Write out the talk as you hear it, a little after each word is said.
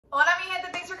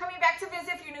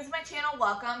guys, if you're new to my channel,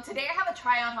 welcome. Today I have a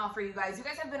try on haul for you guys. You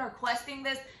guys have been requesting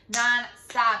this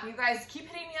non-stop. You guys keep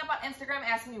hitting me up on Instagram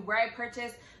asking me where I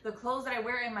purchase the clothes that I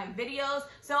wear in my videos.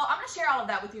 So I'm gonna share all of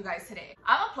that with you guys today.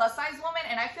 I'm a plus size woman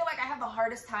and I feel like I have the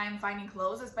hardest time finding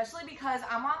clothes, especially because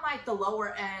I'm on like the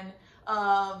lower end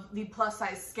of the plus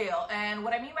size scale. And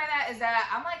what I mean by that is that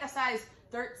I'm like a size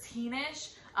 13-ish,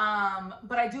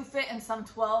 but I do fit in some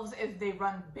 12s if they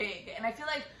run big. And I feel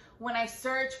like when I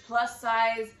search plus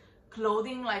size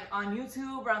clothing like on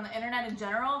YouTube or on the internet in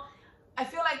general, I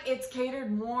feel like it's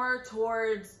catered more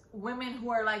towards women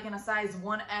who are like in a size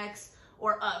 1X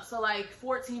or up, so like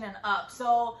 14 and up.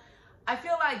 So I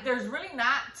feel like there's really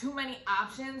not too many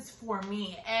options for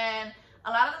me. And a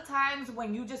lot of the times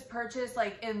when you just purchase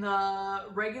like in the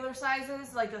regular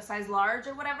sizes, like a size large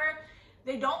or whatever,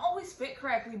 they don't always fit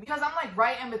correctly because I'm like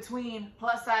right in between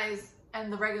plus size and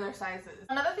the regular sizes.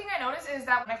 Another thing I notice is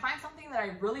that when I find something that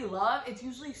I really love, it's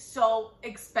usually so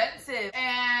expensive.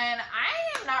 And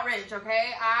I am not rich,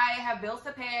 okay? I have bills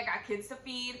to pay, I got kids to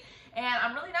feed, and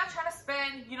I'm really not trying to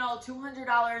spend, you know, $200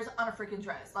 on a freaking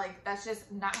dress. Like, that's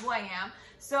just not who I am.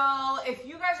 So if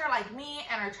you guys are like me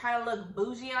and are trying to look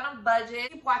bougie on a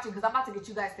budget, keep watching because I'm about to get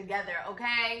you guys together,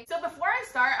 okay? So before I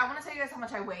start, I want to tell you guys how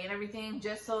much I weigh and everything,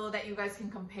 just so that you guys can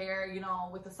compare, you know,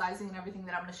 with the sizing and everything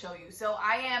that I'm going to show you. So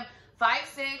I am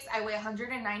 5'6", I weigh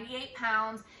 198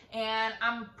 pounds, and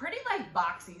I'm pretty like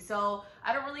boxy, so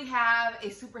I don't really have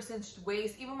a super cinched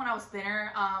waist. Even when I was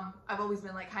thinner, I've always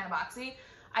been like kind of boxy.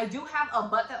 I do have a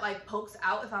butt that like pokes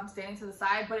out if I'm standing to the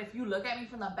side, but if you look at me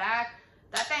from the back,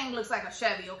 that thing looks like a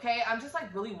Chevy, okay? I'm just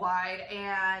like really wide,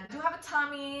 and I do have a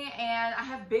tummy, and I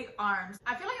have big arms.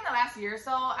 I feel like in the last year or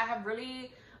so, I have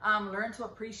really learned to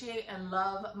appreciate and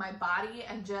love my body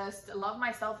and just love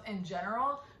myself in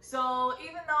general. So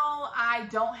even though I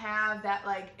don't have that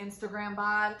like Instagram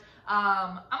bod,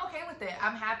 I'm okay with it.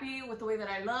 I'm happy with the way that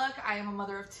I look. I am a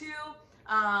mother of 2,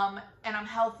 and I'm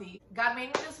healthy. God made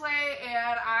me this way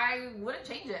and I wouldn't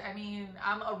change it. I mean,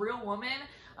 I'm a real woman.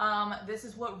 This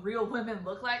is what real women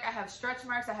look like. I have stretch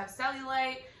marks, I have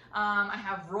cellulite, I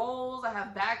have rolls, I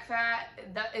have back fat.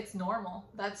 It's normal.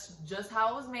 That's just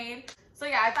how it was made. So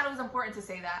yeah, I thought it was important to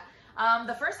say that.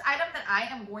 The first item that I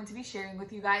am going to be sharing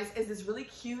with you guys is this really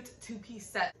cute 2-piece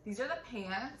set. These are the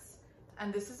pants,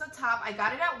 and this is the top. I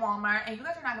got it at Walmart, and you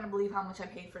guys are not gonna believe how much I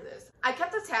paid for this. I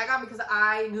kept the tag on because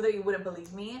I knew that you wouldn't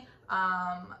believe me.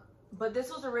 But this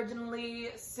was originally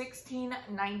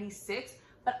 $16.96,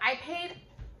 but I paid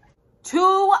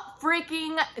 $2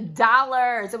 freaking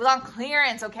dollars. It was on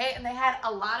clearance, okay? And they had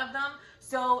a lot of them.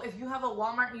 So if you have a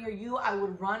Walmart near you, I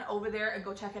would run over there and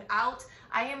go check it out.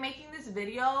 I am making this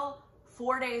video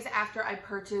 4 days after I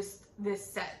purchased this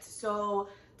set. So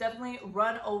definitely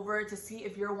run over to see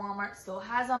if your Walmart still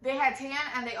has them. They had tan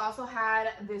and they also had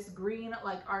this green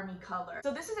like army color.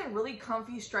 So this is a really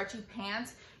comfy, stretchy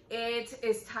pant. It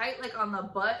is tight like on the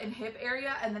butt and hip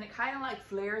area, and then it kind of like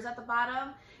flares at the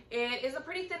bottom. It is a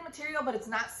pretty thin material, but it's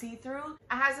not see-through.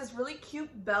 It has this really cute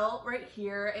belt right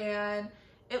here, and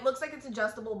it looks like it's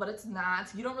adjustable, but it's not.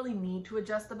 You don't really need to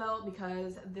adjust the belt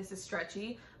because this is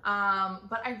stretchy.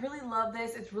 But I really love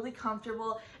this. It's really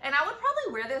comfortable. And I would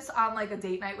probably wear this on like a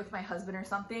date night with my husband or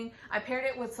something. I paired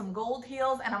it with some gold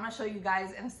heels, and I'm gonna show you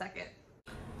guys in a second.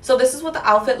 So this is what the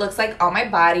outfit looks like on my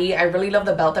body. I really love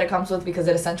the belt that it comes with because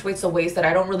it accentuates the waist that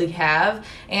I don't really have.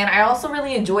 And I also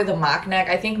really enjoy the mock neck.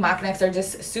 I think mock necks are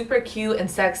just super cute and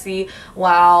sexy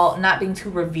while not being too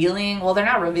revealing. Well, they're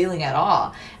not revealing at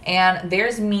all. And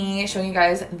there's me showing you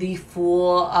guys the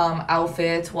full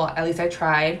outfit. Well, at least I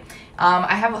tried.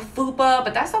 I have a fupa,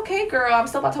 but that's okay, girl. I'm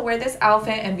still about to wear this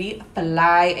outfit and be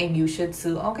fly, and you should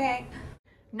too, okay?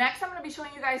 Next, I'm going to be showing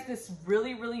you guys this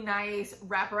really, really nice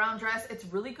wraparound dress. It's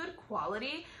really good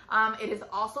quality. It is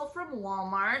also from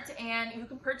Walmart, and you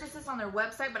can purchase this on their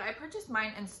website, but I purchased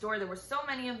mine in store. There were so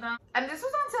many of them. And this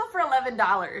was on sale for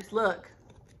 $11. Look.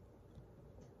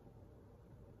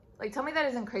 Like, tell me that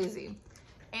isn't crazy.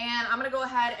 And I'm going to go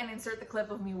ahead and insert the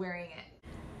clip of me wearing it.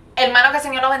 Hermano, que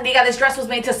Señor lo bendiga. This dress was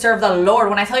made to serve the Lord.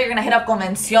 When I tell you you're going to hit up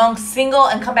Convención, single,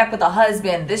 and come back with a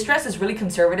husband, this dress is really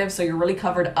conservative, so you're really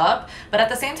covered up. But at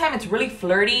the same time, it's really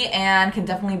flirty and can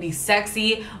definitely be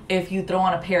sexy if you throw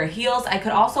on a pair of heels. I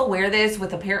could also wear this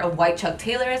with a pair of white Chuck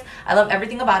Taylors. I love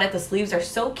everything about it. The sleeves are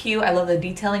so cute. I love the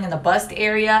detailing in the bust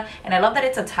area. And I love that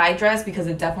it's a tie dress because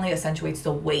it definitely accentuates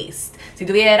the waist. Si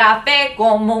tuviera fe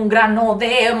como un grano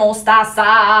de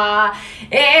mostaza,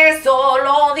 eso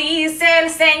lo dice el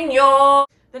Señor.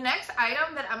 The next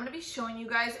item that I'm going to be showing you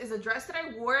guys is a dress that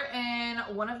I wore in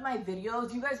one of my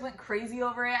videos. You guys went crazy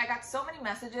over it. I got so many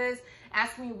messages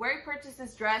asking me where I purchased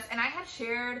this dress, and I had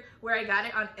shared where I got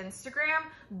it on Instagram,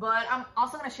 but I'm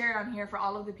also going to share it on here for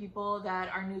all of the people that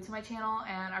are new to my channel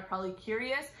and are probably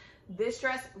curious. This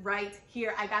dress right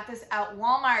here, I got this at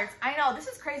Walmart. I know, this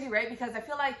is crazy, right? Because I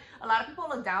feel like a lot of people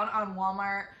look down on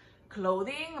Walmart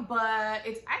clothing, but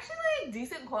it's actually like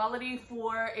decent quality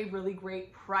for a really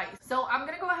great price. So I'm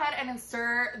gonna go ahead and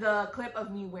insert the clip of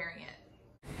me wearing it.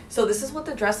 So this is what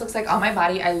the dress looks like on my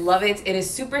body. I love it. It is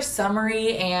super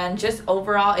summery and just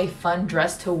overall a fun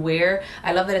dress to wear.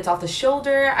 I love that it's off the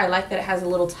shoulder. I like that it has a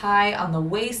little tie on the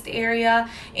waist area,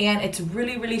 and it's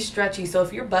really, really stretchy. So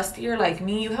if you're bustier like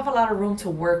me, you have a lot of room to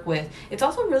work with. It's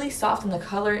also really soft and the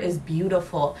color is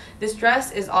beautiful. This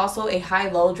dress is also a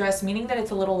high-low dress, meaning that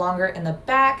it's a little longer in the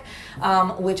back,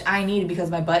 which I need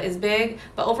because my butt is big.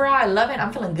 But overall, I love it.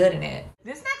 I'm feeling good in it.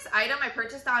 This next item I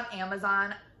purchased on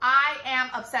Amazon. I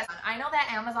am obsessed. I know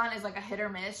that Amazon is like a hit or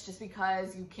miss just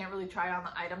because you can't really try on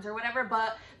the items or whatever,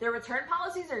 but their return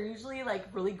policies are usually like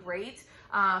really great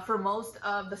for most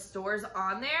of the stores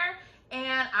on there.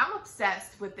 And I'm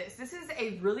obsessed with this. This is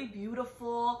a really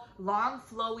beautiful, long,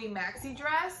 flowy maxi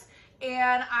dress.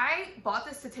 And I bought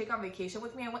this to take on vacation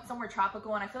with me. I went somewhere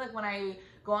tropical, and I feel like when I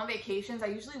go on vacations, I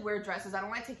usually wear dresses. I don't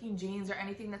like taking jeans or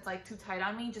anything that's like too tight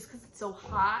on me just because it's so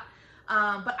hot.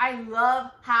 But I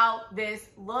love how this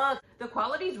looks. The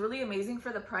quality is really amazing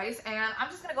for the price, and I'm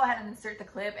just gonna go ahead and insert the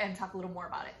clip and talk a little more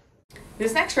about it.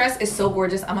 This next dress is so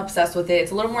gorgeous. I'm obsessed with it.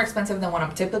 It's a little more expensive than what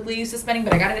I'm typically used to spending,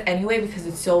 but I got it anyway because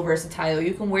it's so versatile.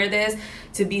 You can wear this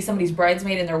to be somebody's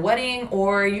bridesmaid in their wedding,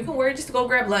 or you can wear it just to go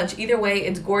grab lunch. Either way,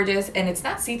 it's gorgeous, and it's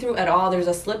not see-through at all. There's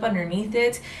a slip underneath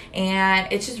it,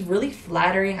 and it's just really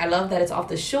flattering. I love that it's off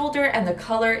the shoulder, and the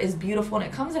color is beautiful, and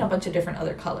it comes in a bunch of different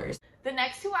other colors. The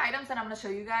next two items that I'm going to show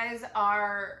you guys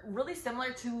are really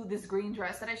similar to this green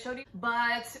dress that I showed you,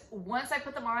 but once I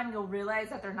put them on, you'll realize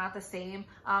that they're not the same,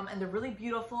 and they're really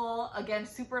beautiful. Again,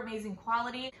 super amazing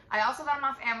quality. I also got them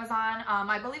off Amazon.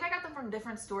 I believe I got them from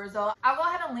different stores though. I'll go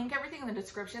ahead and link everything in the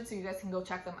description so you guys can go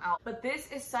check them out. But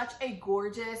this is such a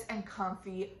gorgeous and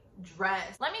comfy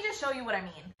dress. Let me just show you what I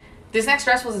mean. This next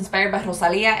dress was inspired by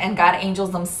Rosalia and God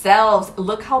Angels themselves.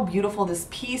 Look how beautiful this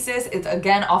piece is. It's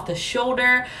again off the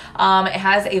shoulder. It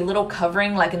has a little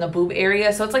covering like in the boob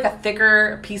area. So it's like a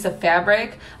thicker piece of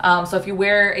fabric. So if you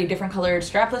wear a different colored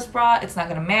strapless bra, it's not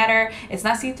gonna matter. It's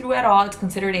not see-through at all. It's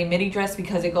considered a midi dress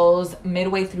because it goes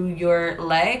midway through your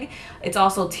leg. It's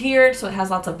also tiered, so it has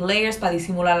lots of layers para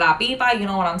disimular la pipa, you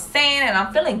know what I'm saying? And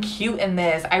I'm feeling cute in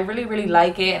this. I really, really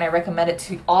like it, and I recommend it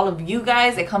to all of you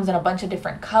guys. It comes in a bunch of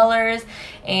different colors.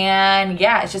 And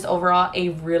yeah, it's just overall a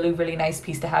really, really nice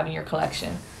piece to have in your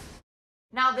collection.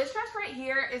 Now this dress right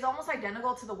here is almost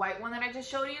identical to the white one that I just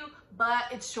showed you, but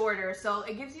it's shorter, so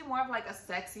it gives you more of like a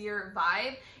sexier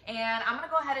vibe. And I'm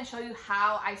gonna go ahead and show you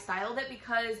how I styled it,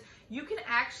 because you can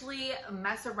actually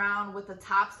mess around with the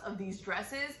tops of these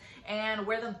dresses and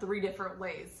wear them 3 different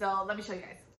ways. So let me show you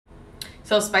guys.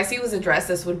 So spicy was a dress,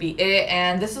 this would be it,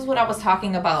 and this is what I was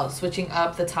talking about, switching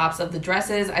up the tops of the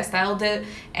dresses. I styled it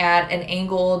at an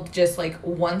angle, just like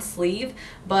one sleeve,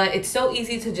 but it's so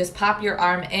easy to just pop your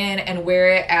arm in and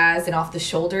wear it as an off the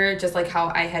shoulder, just like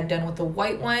how I had done with the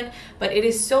white one. But it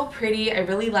is so pretty. I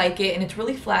really like it, and it's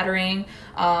really flattering.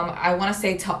 I want to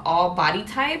say to all body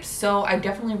types, so I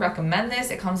definitely recommend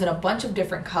this. It comes in a bunch of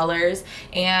different colors,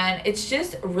 and it's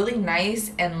just really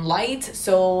nice and light,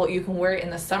 so you can wear it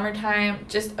in the summertime.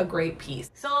 Just a great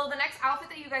piece. So the next outfit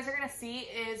that you guys are gonna see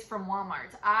is from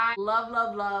Walmart. I love,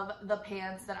 love, love the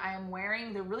pants that I am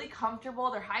wearing. They're really comfortable,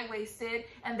 they're high-waisted,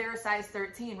 and they're a size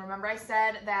 13. Remember I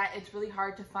said that it's really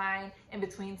hard to find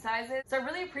in-between sizes? So I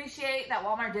really appreciate that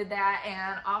Walmart did that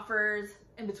and offers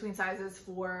in-between sizes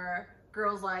for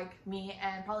girls like me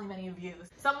and probably many of you.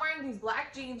 So I'm wearing these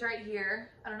black jeans right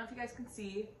here. I don't know if you guys can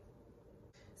see.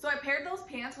 So I paired those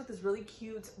pants with this really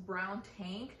cute brown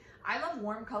tank. I love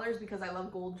warm colors because I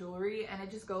love gold jewelry, and it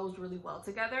just goes really well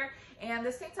together. And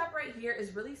this tank top right here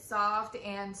is really soft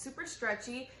and super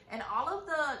stretchy, and all of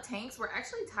the tanks were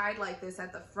actually tied like this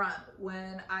at the front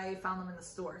when I found them in the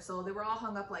store. So they were all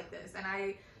hung up like this, and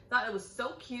I thought it was so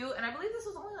cute, and I believe this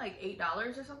was only like $8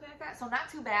 or something like that, so not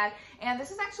too bad. And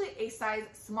this is actually a size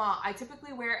small. I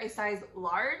typically wear a size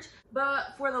large,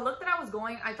 but for the look that I was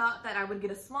going, I thought that I would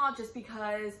get a small just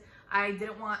because I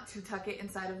didn't want to tuck it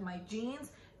inside of my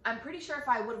jeans. I'm pretty sure if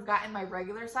I would have gotten my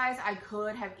regular size, I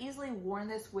could have easily worn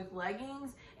this with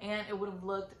leggings, and it would have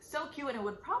looked so cute, and it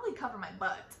would probably cover my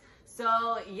butt.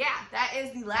 So yeah, that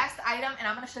is the last item, and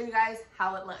I'm gonna show you guys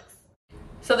how it looks.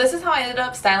 So this is how I ended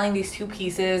up styling these two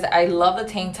pieces. I love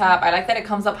the tank top. I like that it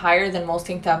comes up higher than most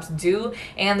tank tops do.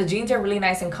 And the jeans are really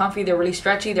nice and comfy. They're really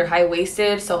stretchy. They're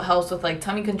high-waisted, so it helps with like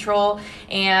tummy control.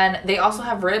 And they also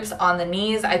have rips on the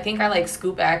knees. I think I like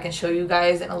scoop back and show you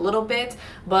guys in a little bit.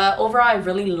 But overall, I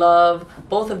really love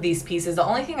both of these pieces. The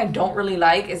only thing I don't really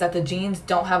like is that the jeans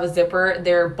don't have a zipper.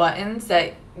 They're buttons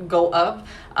that go up,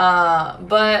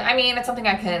 but I mean, it's something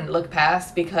I can look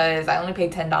past because I only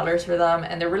paid $10 for them,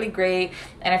 and they're really great.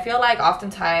 And I feel like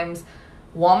oftentimes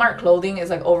Walmart clothing is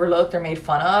like overlooked or made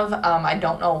fun of. I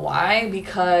don't know why,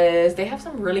 because they have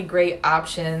some really great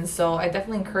options. So I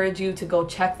definitely encourage you to go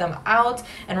check them out.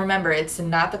 And remember, it's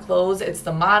not the clothes, it's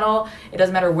the model. It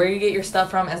doesn't matter where you get your stuff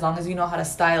from as long as you know how to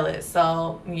style it.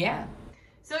 So yeah.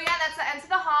 So yeah, that's the end of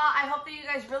the haul. I hope that you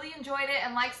guys really enjoyed it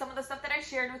and liked some of the stuff that I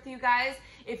shared with you guys.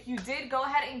 If you did, go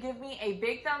ahead and give me a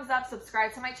big thumbs up,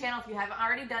 subscribe to my channel if you haven't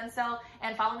already done so,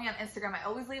 and follow me on Instagram. I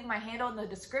always leave my handle in the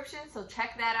description, so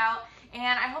check that out.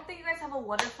 And I hope that you guys have a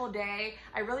wonderful day.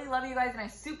 I really love you guys, and I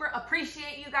super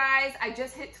appreciate you guys. I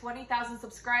just hit 20,000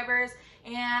 subscribers,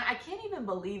 and I can't even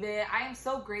believe it. I am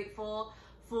so grateful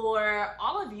for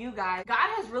all of you guys. God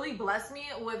has really blessed me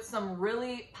with some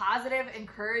really positive,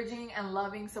 encouraging, and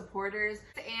loving supporters.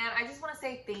 And I just want to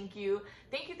say thank you.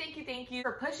 Thank you, thank you, thank you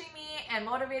for pushing me and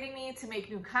motivating me to make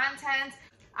new content.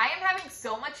 I am having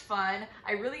so much fun.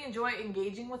 I really enjoy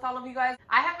engaging with all of you guys.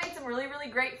 I have made some really, really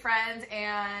great friends,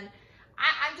 and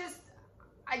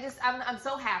I'm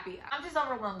so happy. I'm just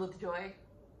overwhelmed with joy.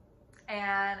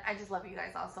 And I just love you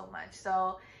guys all so much.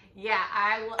 So yeah,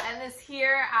 I will end this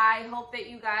here. I hope that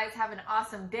you guys have an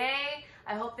awesome day.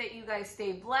 I hope that you guys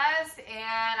stay blessed,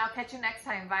 and I'll catch you next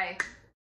time. Bye.